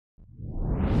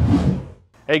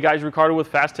Hey guys, Ricardo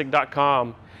with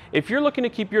Phastek.com. If you're looking to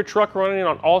keep your truck running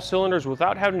on all cylinders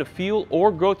without having to feel or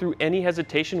go through any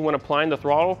hesitation when applying the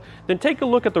throttle, then take a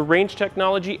look at the Range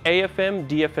Technology AFM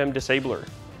DFM disabler.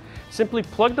 Simply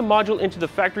plug the module into the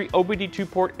factory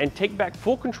OBD2 port and take back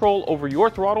full control over your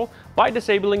throttle by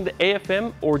disabling the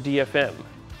AFM or DFM.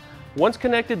 Once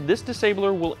connected, this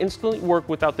disabler will instantly work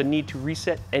without the need to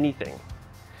reset anything.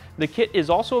 The kit is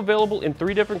also available in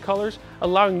 3 different colors,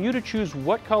 allowing you to choose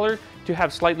what color to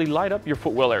have slightly light up your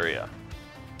footwell area.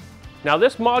 Now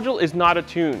this module is not a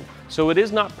tune, so it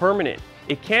is not permanent.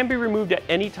 It can be removed at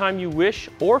any time you wish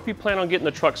or if you plan on getting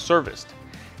the truck serviced.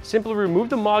 Simply remove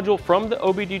the module from the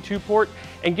OBD2 port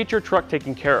and get your truck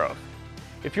taken care of.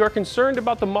 If you are concerned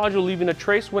about the module leaving a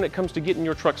trace when it comes to getting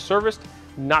your truck serviced,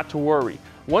 not to worry.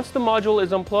 Once the module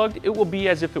is unplugged, it will be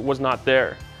as if it was not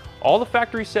there. All the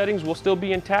factory settings will still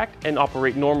be intact and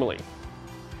operate normally.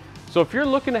 So if you're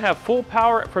looking to have full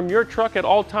power from your truck at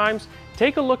all times,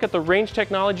 take a look at the Range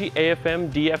Technology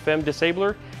AFM DFM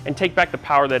disabler and take back the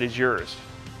power that is yours.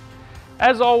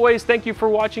 As always, thank you for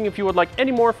watching. If you would like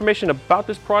any more information about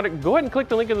this product, go ahead and click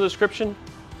the link in the description.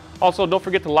 Also, don't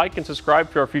forget to like and subscribe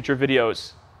for our future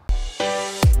videos.